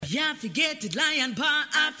I forget it, lion paw,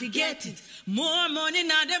 I forget it. More money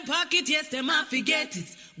now them pocket, yes, them I forget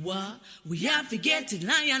it. What? We I forget it,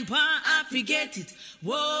 lion paw, I forget it.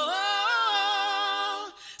 Whoa.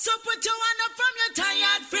 So put your hand up from your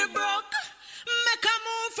tired fi broke. Make a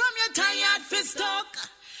move from your tired fi stuck.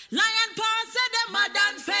 Lion paw said them mad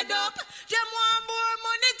and fed up. Them want more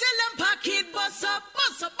money till them pocket bust up,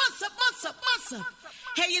 bust up, bust up, bust up, bust up.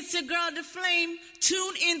 Hey, it's your girl, The Flame.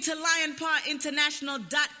 Tune into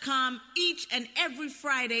lionpawinternational.com each and every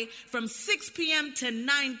Friday from 6 p.m. to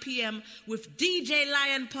 9 p.m. with DJ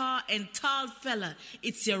Lionpaw and Tall Fella.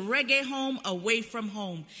 It's your reggae home away from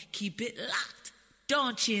home. Keep it locked.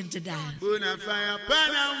 Don't change the dial.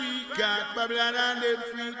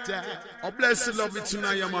 Oh, bless the love it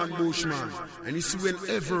tonight, your man Bushman. And you see,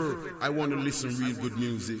 whenever I want to listen real good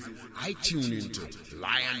music, I tune into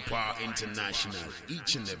Lion Paw International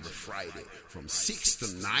each and every Friday from 6 to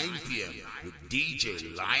 9 p.m. with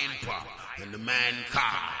DJ Lion Paw and the man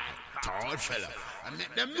Carl, Tall Fella. I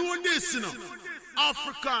make them know this, you know.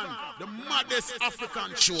 African, the maddest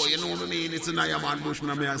African show, you know what I mean? It's a man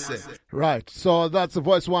Bushman, I say. Right, so that's the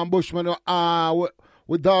voice one Bushman.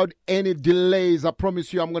 Without any delays, I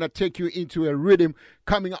promise you I'm going to take you into a rhythm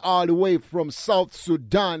coming all the way from South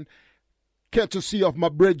Sudan, courtesy of my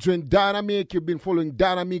brethren Dynamic. You've been following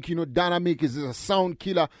Dynamic. You know Dynamic is a sound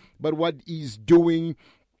killer, but what he's doing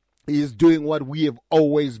what we have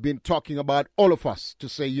always been talking about, all of us, to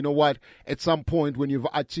say, you know what, at some point when you've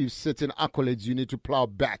achieved certain accolades, you need to plow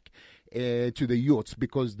back to the youths,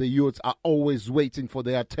 because the youths are always waiting for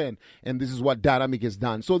their turn, and this is what Dynamic has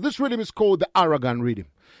done. So this rhythm is called the Aragan Rhythm.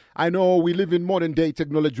 I know we live in modern day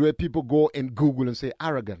technology where people go and Google and say,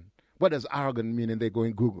 Aragan, what does Aragan mean? And they go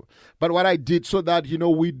and Google. But what I did so that, you know,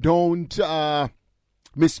 we don't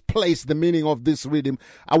misplace the meaning of this rhythm,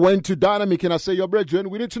 I went to Dynamic and I said, your brethren,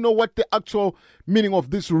 we need to know what the actual meaning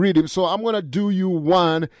of this rhythm. So I'm going to do you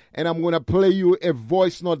one, and I'm going to play you a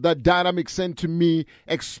voice note that Dynamic sent to me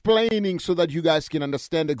explaining so that you guys can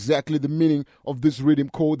understand exactly the meaning of this rhythm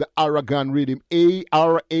called the Aragan Rhythm.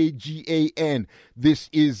 A-R-A-G-A-N. This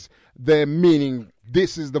is the meaning.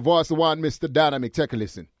 This is the voice of one, Mr. Dynamic. Take a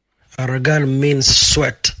listen. Aragan means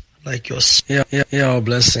sweat, like your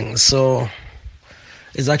blessing. So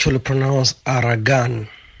it's actually pronounced Aragan.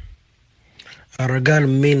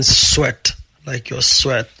 Aragan means sweat, like your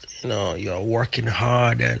sweat. You know, you're working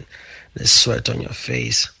hard and there's sweat on your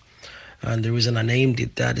face. And the reason I named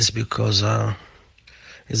it that is because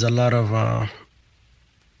there's a lot of,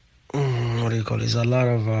 There's a lot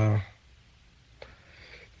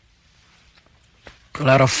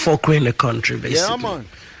of fuckery in the country, basically. Yeah, man.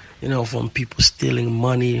 You know, from people stealing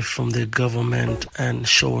money from the government and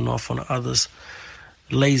showing off on others.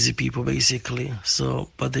 Lazy people, basically. So,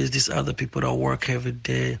 but there's these other people that work every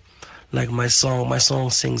day. Like my song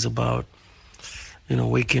sings about, you know,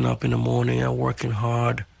 waking up in the morning and working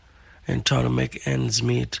hard and trying to make ends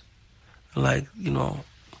meet. Like, you know,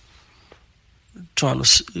 trying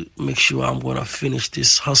to make sure I'm going to finish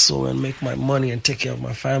this hustle and make my money and take care of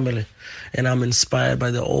my family. And I'm inspired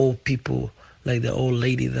by the old people, like the old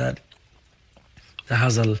lady that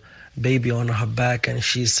has a baby on her back and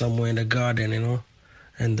she's somewhere in the garden, you know.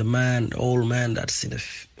 And the old man that's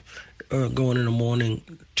going in the morning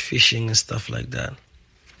fishing and stuff like that.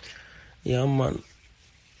 Yeah, man.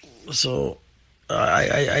 So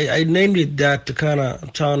I named it that to kind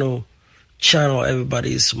of try to channel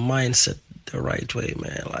everybody's mindset the right way,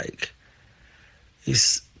 man. Like,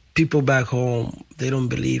 it's people back home, they don't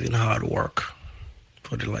believe in hard work.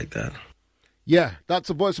 Put it like that. Yeah, that's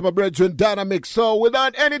the voice of my brethren, Dynamic. So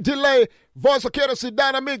without any delay, voice of courtesy,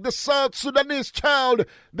 Dynamic, the South Sudanese child,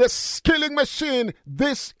 the skilling machine.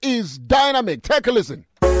 This is Dynamic. Take a listen.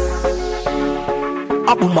 Rhythm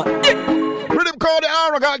called the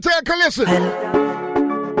Aragan. Take a listen.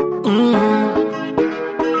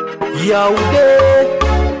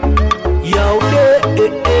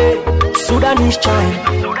 Sudanese child.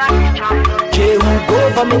 Jehu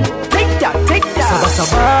government. Take that.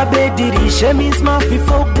 Sabasababe dirishe misma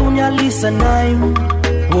fifok dunya lisanaim.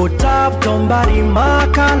 Wotab tombari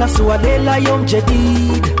makala suwalela yom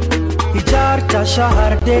jadid. Ijarta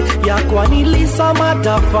shaharde ya kwani lisa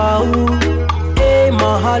matafau.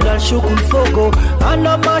 Mahala shukul fogo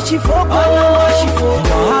ana mashi fogo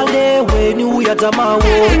mahale weni uyatamawo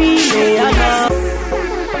sheana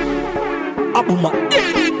abuma.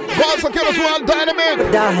 Voice of Killers World Dynamic.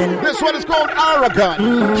 This one is called Aragan.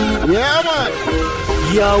 Yeah, man.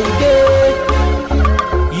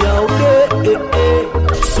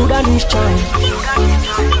 Sudanese child.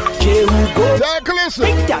 Take a listen.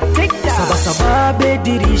 Take that. Sabasababe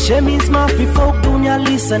dirishe misma fifok dunya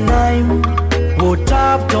lisanaim.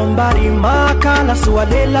 وتاب تنباري ما كان سوى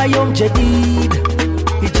ليلة يوم جديد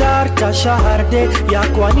إجارة شهر دي يا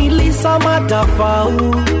كواني لسا ما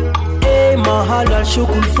دفعو إيه محل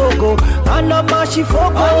الشكل فوقو أنا ماشي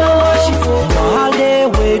فوقو محل دي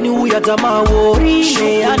وينو يا جماعة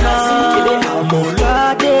وريني أنا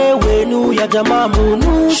مفلا دي وينو يا جماعة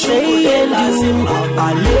منو سيلو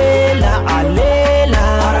عليلا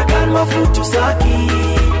عليلا أراغان مفوتو ساكي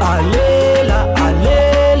عليلا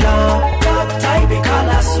عليلا تايبي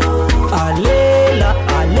كالاسو عليلا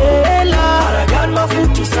عليلا Aragan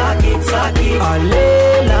mafutu saki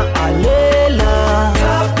Alela alela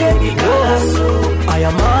Baby kalasu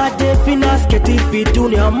Ayamade finas ketifi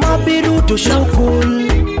dunia mabiru tushukul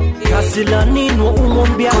Kasila nino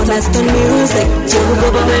umombia Constant music Jehu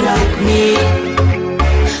baba like me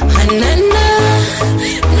Hanana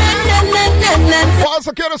Once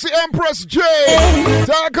again, it's the Empress J.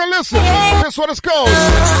 Take a listen. This one is called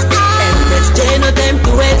Empress J, no time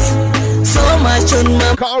to waste. So much on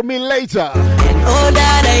my Call Me Later. And all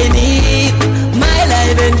that I need, my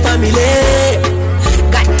life and family.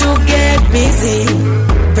 Got to get busy.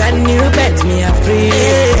 Brand new bet me a free.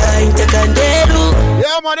 Intercandelu.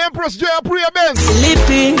 Yeah, man, Empress J, pre Ben.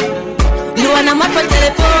 Sleeping. You wanna map a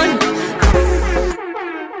telephone.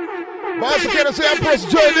 Once again, it's the Empress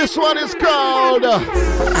J. This one is called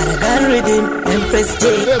Aragan Riddim, Empress J.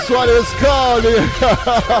 This one is called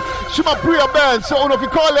Shima Priya Band. So if you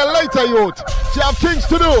call her later, youth, she have things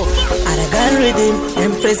to do. Aragan Riddim,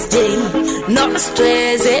 Empress J. No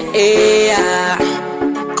stress,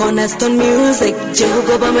 Cornerstone music, Jehu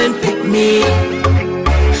government pick me.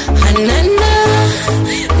 Hanana,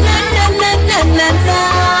 na na na na na na.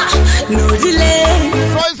 No delay.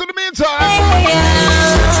 So in the meantime.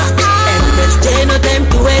 Stay no time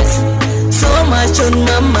to waste. So much on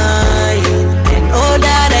my mind. And all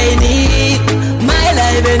that I need, my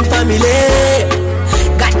life and family.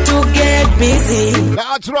 Got to get busy.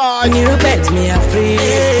 That's right. You bet me a free.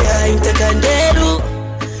 Intercandelu.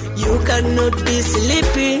 You cannot be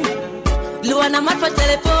sleeping. Luana mat for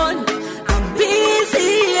telephone. I'm busy,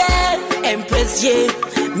 yeah. Empress, yeah.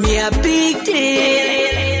 Me a big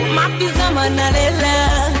deal. My pizza manalela.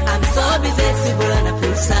 I'm so busy, Sibulana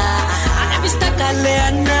Pulsa.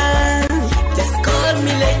 Just call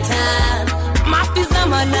me later. My pizza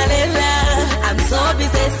manalela. I'm so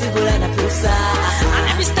busy, Sibulana Pulsa.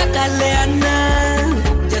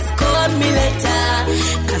 Just call me later.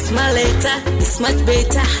 Cause my later is much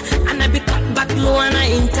better. And I be cut back Luana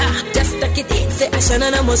Inter. Just take it easy,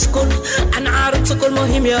 Ashana Moskul. And I wrote to call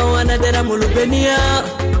Mohimia, Wana Dera Mulubenia.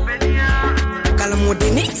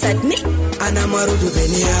 Kalamudini, Sadni, Anamaru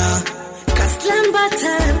Dubenia.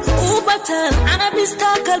 Lambatan, Ubatan, Anabista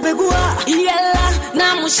Kalbegua, Yella,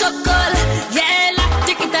 Namushokol, Yella,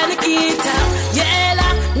 Tikitanakita, Yella,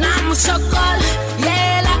 Namushokol,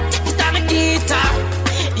 Yella, Tikitanakita.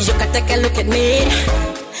 You can take a look at me,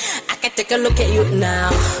 I can take a look at you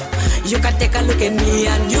now. You can take a look at me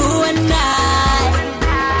and you and I.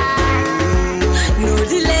 No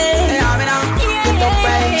delay, get the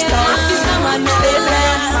praise,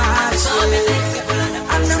 I'm so busy.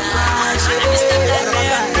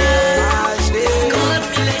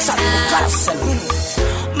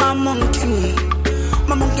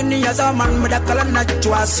 Mamungkin ya zaman medakalan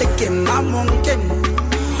najwa sekin mamungkin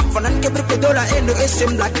Fanan keberkedola endo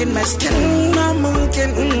esim lakin meskin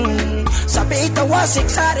mamungkin Sabi itawasik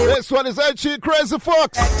sari. This one is actually Crazy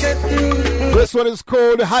Fox. This one is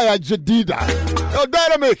called Haya Jadida. Yo,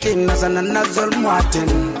 Dynamic. Nazana nazol muatin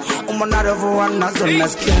umonaravu wa nazol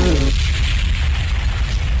meskin.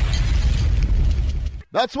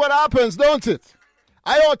 That's what happens, don't it?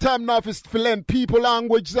 I all time now is to learn people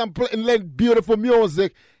languages and learn beautiful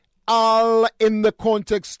music, all in the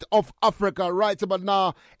context of Africa, right? But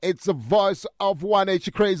now it's the voice of one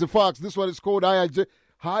H Crazy Fox. This one is called Haya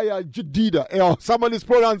Jadida. Somebody's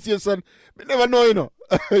pronunciation, we never know, you know.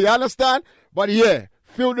 You understand? But yeah,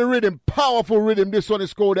 feel the rhythm, powerful rhythm. This one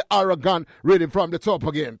is called the Aragan Rhythm from the top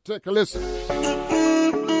again. Take a listen.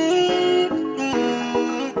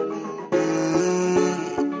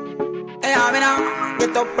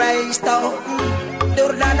 Get the praise though.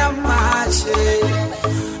 Durana Mashi.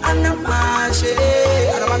 Anamashi.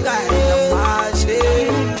 Anamagari Namashi.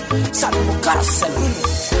 Salmukarsan.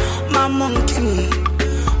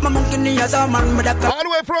 Mamungkin Yazaman Medaka. All the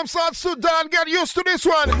way from South Sudan, get used to this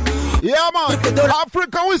one. Yeah, man.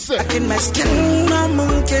 Africa, we say. In my skin,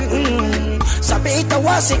 Mamungkin. Sabita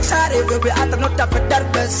was excited. We'll be at the not of a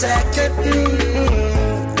dark second.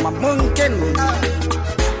 Mamungkin.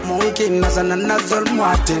 Mungkin nazana nazol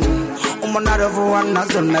muatin umonaravu wa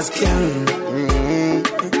nazol meskin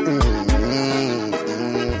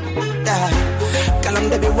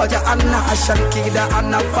waja anna ashankida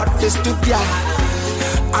anna fatfis tudia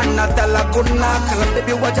anna talaguna kalam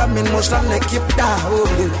baby waja min muslim ne keep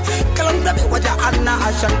down kalam baby waja anna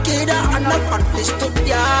ashankida anna fatfis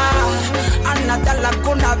tudia anna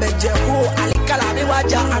talaguna bejehu alikala be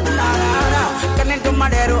waja anna kanendu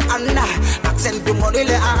madero anna accent du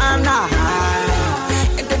modile anna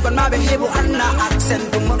endu gonna be hebu anna accent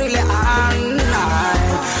du modile anna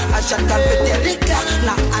ashakan feterika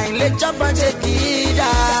na aile jaba jedida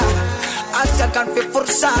ashakan fe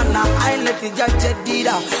fursana aile tija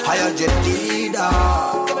jedida haya jedida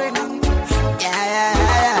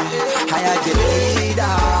haya jedida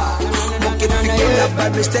mungkin fikirnya by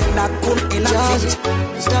mistake na kun inactive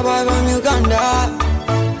Stop by from Uganda.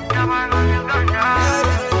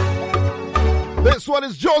 This one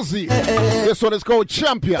is Josie. This one is called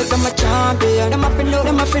Champion. I'm a champion. I'm a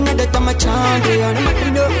finna that I'm a champion. I'm a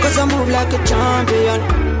finna cause I move like a champion.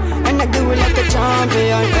 And I do it like a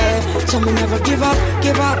champion. So me never give up.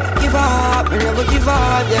 Me never give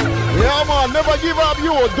up, yeah. Yeah, man, never give up,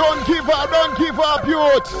 youth. Don't give up,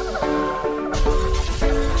 youth.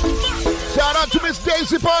 Shout out to Miss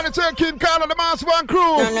Daisy Party taking Carl and the Mass Van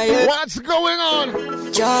crew. What's going on?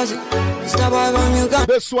 Jazzy, stop by from Uganda.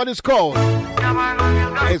 This one is called.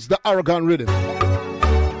 It's the Aragan Rhythm.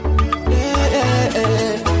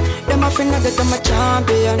 Them a finna that I'm a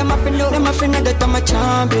champion. Them a finna that I'm a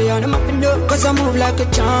champion. Them a finna cause I move like a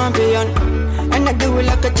champion. And I do it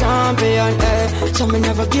like a champion, So me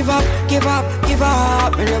never give up. Me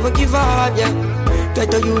never give up, yeah. Get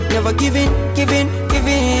the youth never giving,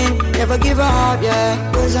 never give up,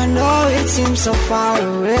 yeah. Cause I know it seems so far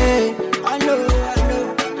away. I know.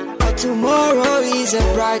 But tomorrow is a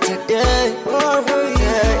brighter day. Oh,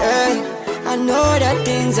 yeah. I know that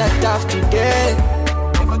things are tough today.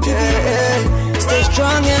 Yeah. Stay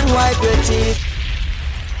strong and wipe your teeth.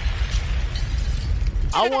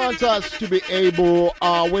 I want us to be able,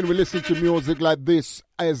 when we listen to music like this,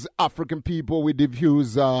 as African people, we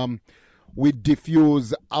diffuse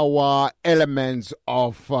our elements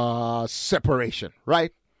of separation,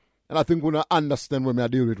 right? And I think we're going to understand when we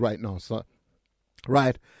deal with it right now, so,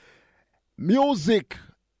 right? Music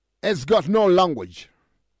has got no language.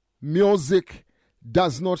 Music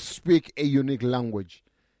does not speak a unique language.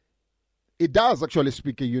 It does actually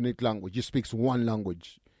speak a unique language. It speaks one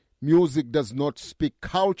language. Music does not speak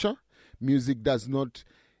culture. Music does not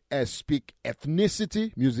speak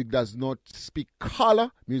ethnicity. Music does not speak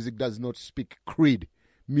color. Music does not speak creed.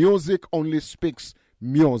 Music only speaks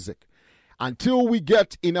music. Until we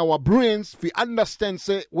get in our brains, we understand,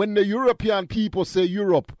 say, when the European people say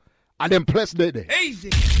Europe, and then place there. Easy.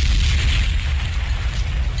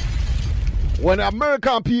 When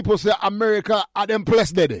American people say America, and then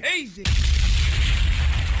place there. Easy.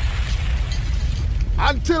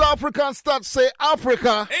 Until Africans start say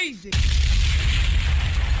Africa, Easy.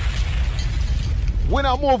 when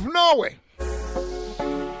I move Norway.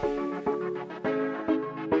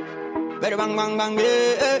 Better bang bang bang,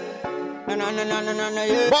 yeah.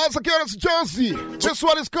 Yeah. Boss Security's Josie. This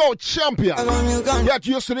one is called Champion. Get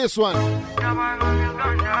used to this one.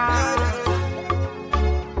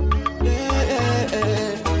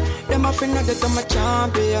 Them a finna that I'm a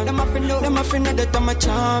champion. Them a finna that I'm a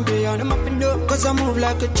champion. Them a finna cause I move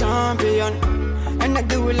like a champion. And I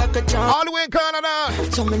do it like a champion. All the way in Canada.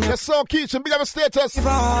 That's so Kitchen. Big up a status.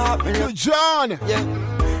 To John. Yeah.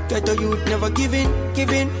 Get the youth never giving.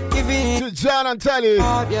 To John and Tally.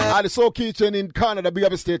 At the Soul Kitchen in Canada. Big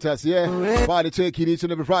up a status, yeah. Party taking each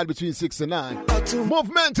and every Friday between 6 and 9.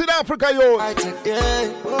 Movement in Africa, yo.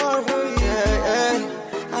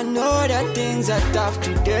 I know that things are tough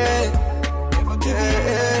today.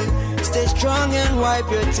 Stay strong and wipe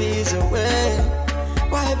your tears away.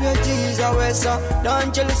 Wipe your tears away, so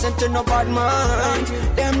don't you listen to no bad man.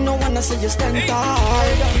 Them no wanna say you stand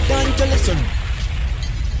tall. Don't you listen.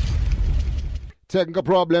 Technical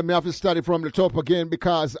problem, I have to start it from the top again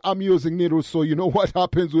because I'm using needles, so you know what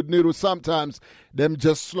happens with needles sometimes. Them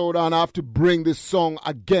just slow down. I have to bring this song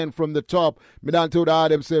again from the top. Me down to the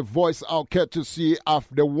them say voice out get to see of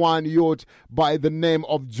the one youth by the name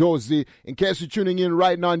of Josie. In case you're tuning in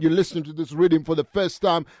right now and you're listening to this rhythm for the first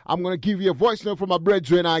time, I'm going to give you a voice note from my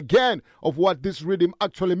brethren again of what this rhythm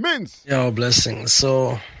actually means. Yo, blessings.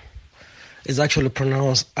 So it's actually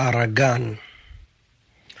pronounced Aragan.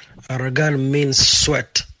 Aragan means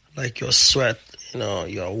sweat, like your sweat,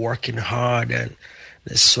 you're working hard and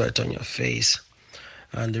there's sweat on your face.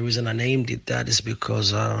 And the reason I named it that is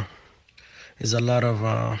because there's a lot of,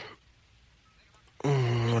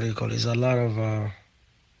 There's a lot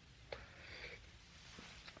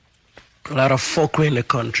of folklore in the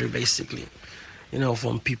country, basically.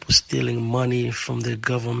 from people stealing money from the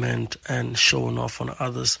government and showing off on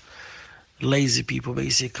others. Lazy people,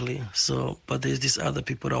 basically. So, but there's these other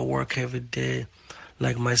people that work every day.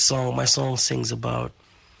 Like my song sings about,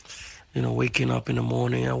 waking up in the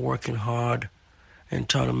morning and working hard and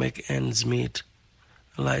trying to make ends meet.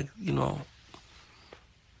 Like,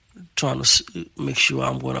 trying to make sure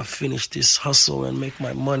I'm going to finish this hustle and make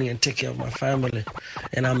my money and take care of my family.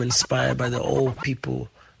 And I'm inspired by the old people,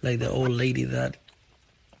 like the old lady that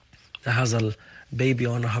has a baby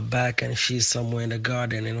on her back and she's somewhere in the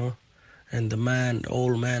garden, and the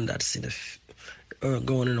old man that's in the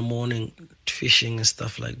going in the morning fishing and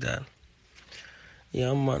stuff like that.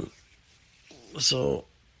 Yeah, man. So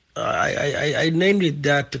I named it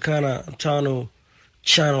that to kind of try to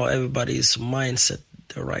channel everybody's mindset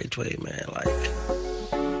the right way, man.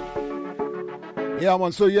 Yeah,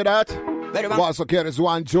 man. So you hear that? Once again, it's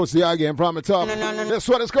one Josie again from the top. This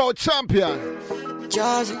one is called Champion.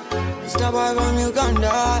 Josie, it's the boy from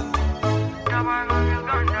Uganda.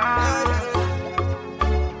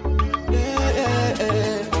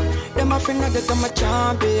 Them a finna that I'm a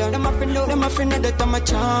champion. Them a finna that I'm a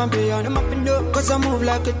champion. Them a finna cause I move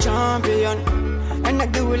like a champion. And I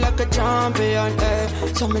do it like a champion,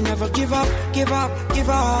 So me never give up,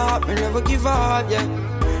 me never give up, yeah.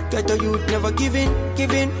 Get the youth never give in,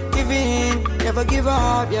 never give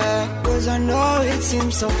up, yeah. Cause I know it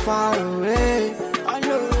seems so far away. I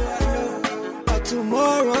know, but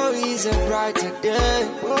tomorrow is a brighter day.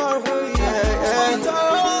 Oh, yeah.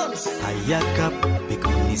 Ayakap,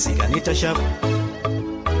 bikun easy kanita shop.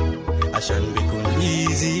 Ashan bikun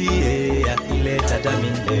easy, ileta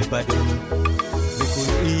damin lebadum.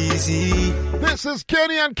 Easy. This is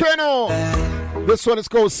Kenny and Keno. This one is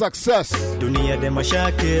called Success. Dunia de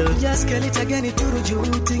mashakil. Just get it again, it turuju.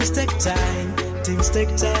 Things take time.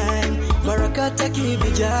 Barakata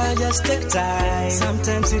kibija, just take time.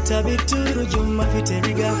 Sometimes it a bit turuju,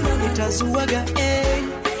 mafiteriga. It has waga,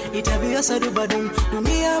 it a be a sadubadum.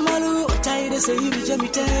 Dunia malu, tired say you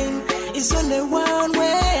jamitain. It's only one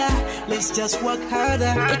way. Let's just work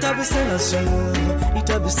harder. It a be sena soon. It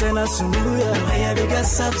a be sena soon. I be got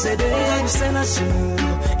subsidy. It a be sena soon.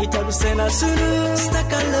 It a be sena soon.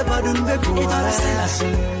 Stack a lebadun begu. It a be sena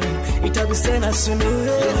soon. It a be sena soon.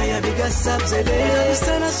 I be got subsidy. It a be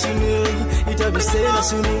sena soon. It a be sena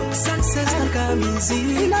soon. Success can come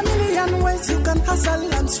easy. In a million ways you can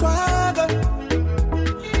hustle and struggle.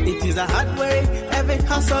 It is a hard way, every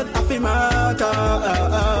hustle of a matter.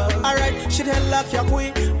 Alright, she don't laugh your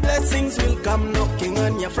quick, blessings will come knocking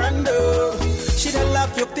on your front door. She don't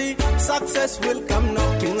laugh your tea, success will come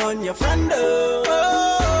knocking on your front door.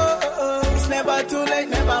 It's never too late,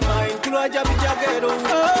 never mind. It's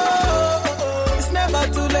never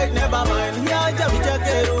too late, never mind.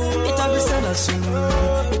 It'll be sena soon.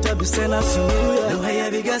 It'll be sena soon. No way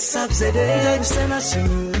I got subsidy. It'll be sena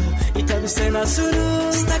soon. It'll be sena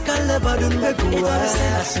soon. Stack a lebadun begu. It'll be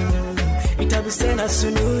sena soon. It'll be sena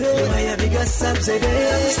soon. No way I got subsidy.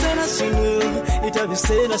 It'll be sena soon. It'll be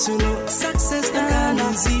sena soon. Success can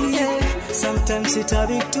easy. Sometimes it'll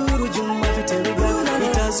be too jumma viteriga.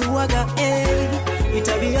 It'll waga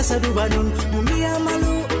it'll be a sadubadun. Dunia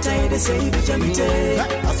malu. Tired say you jamite.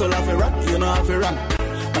 Hustle off a run, you know off a run.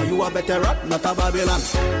 Now you a better run, not a Babylon.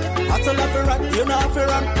 Hustle off a run, you know off a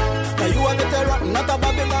run. Now you a better run, not a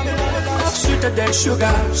Babylon. Sweeter than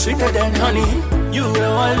sugar, sweeter than honey. You the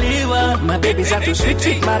only one. My babies are too sweet,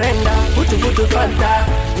 sweet Marenda. Putu Fanta.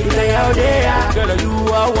 If they out there, girl, you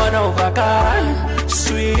are one of a kind.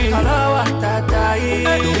 Sweet,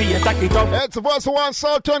 it's verse 1,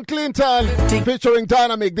 Sultan Clinton featuring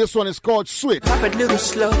Dynamic. This one is called Sweet. Pop it little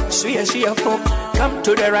slow, sweet as she a folk. Come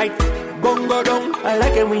to the right, bongo dong. I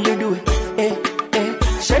like it when you do it.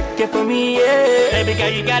 Shake it for me, baby girl,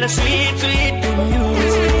 you got a sweet, sweet in you.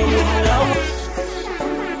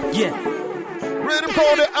 Yeah. Rhythm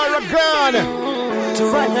called the Aragan.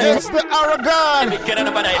 It's the Aragan.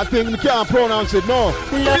 I think you can't pronounce it, no.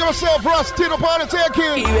 Give yourself Rustino Party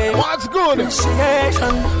taking. What's good? Me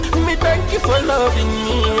thank you for loving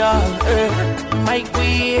me, my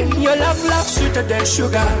queen. Your love sweeter than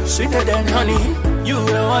sugar, sweeter than honey. You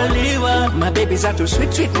the only one. My babies are too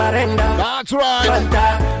sweet, sweet Marenda. That's right.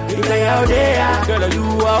 Fanta, if they out there, girl,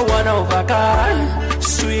 you are one of a kind.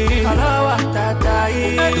 Sweet, do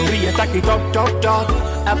we attack it up,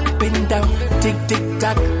 up and down, tick, tick,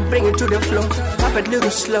 tack, bring it to the floor, pop it little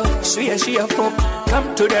slow, sweet as she a folk,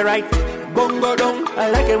 come to the right, bongo dong, I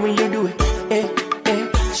like it when you do it,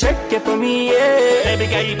 shake it for me, baby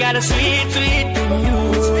girl, you got a sweet, sweet in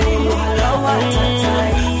you,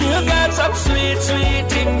 you got some sweet,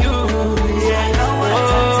 sweet in you,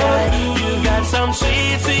 you got some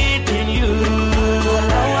sweet, sweet in you.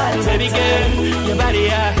 Baby girl,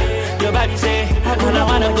 your body say, I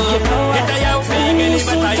wanna go. Get a young thing,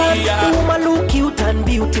 woman look cute and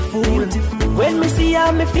beautiful. When me see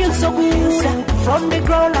her, me feel so good. From the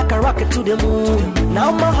ground like a rocket to the moon.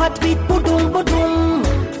 Now my heart beat boom, boom.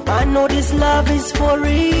 I know this love is for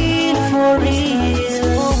real, for real.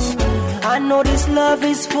 I know this love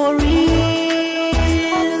is for real.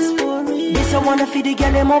 This I wanna feed the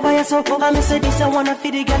girl them over here, so I me say this I wanna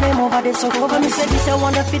feed the girl them over there, so I me say this I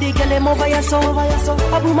wanna feed the girl them over here, so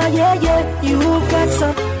Abu my yeah, you got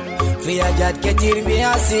some. Via jat ketir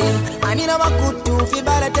biasi, ani na makutu fi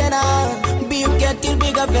balatena, bi ketir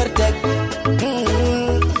biga vertek.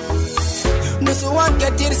 Nusu wan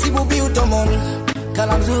ketir sibu bi utomon,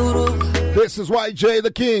 kalamzuru. This is YJ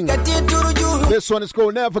the King. This one is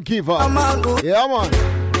called Never Give Up. Yeah, man.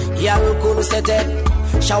 Yalukulu sete,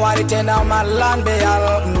 shawari tena malande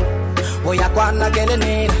yal. Oya kwana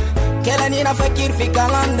kelenina fakir fi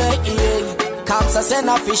kalande. Kamsa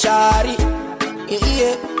sena fishari.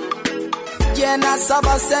 Jena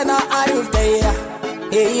saba sena arufte.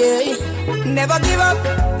 Never give up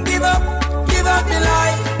in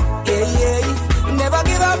life. Never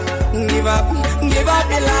give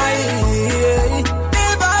up in life.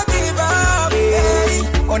 Never give up,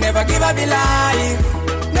 oh never give up in life.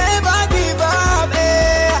 Never give up,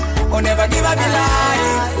 oh never give up in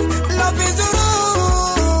life. Love is zuru,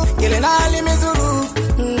 killing all in zuru.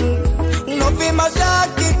 Love is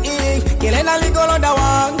mashaki, killing all in golonda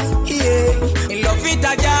wang. Love is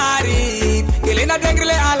tajari, killing all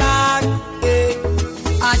dengrile alan.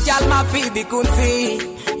 Ajal ma fi bikun fi.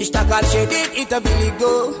 Ishtakal shedid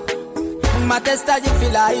itabiligo. Matesta fi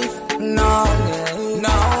life. No.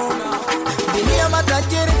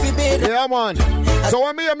 Yeah, man. So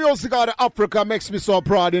when me and music out of Africa makes me so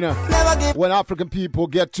proud, you know. When African people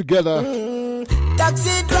get together.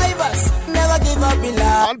 Taxi drivers, never give up in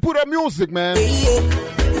life. I'll put up music, man.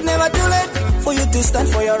 It's never too late for you to stand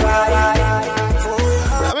for your right.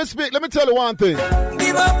 Let me tell you one thing.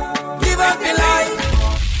 Give up in life.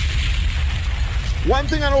 One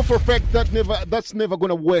thing I know for a fact that's never going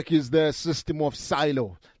to work is the system of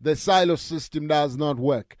silo. The silo system does not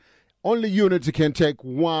work. Only unity can take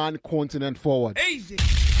one continent forward. Easy.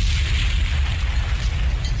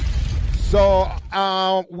 So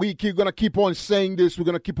we're going to keep on saying this. We're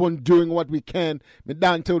going to keep on doing what we can.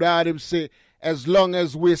 Medan told Adam say, as long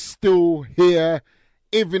as we're still here,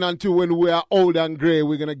 even until when we are old and gray,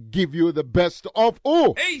 we're going to give you the best of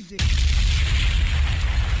all. Easy.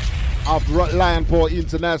 Of Lion Paw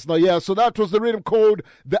International. Yeah, so that was the rhythm called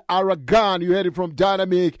the Aragan. You heard it from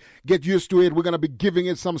Dynamic. Get used to it. We're going to be giving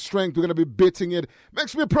it some strength. We're going to be beating it.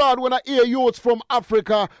 Makes me proud when I hear youths from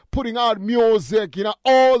Africa putting out music,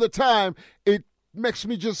 all the time. It makes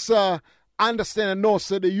me just understand and know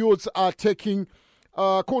that the youths are taking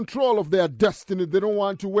control of their destiny. They don't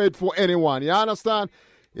want to wait for anyone. You understand?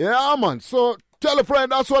 Yeah, man. So tell a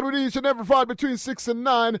friend. That's what we do each and every Friday between 6 and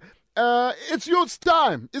 9. It's youth's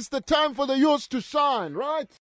time. It's the time for the youths to shine, right?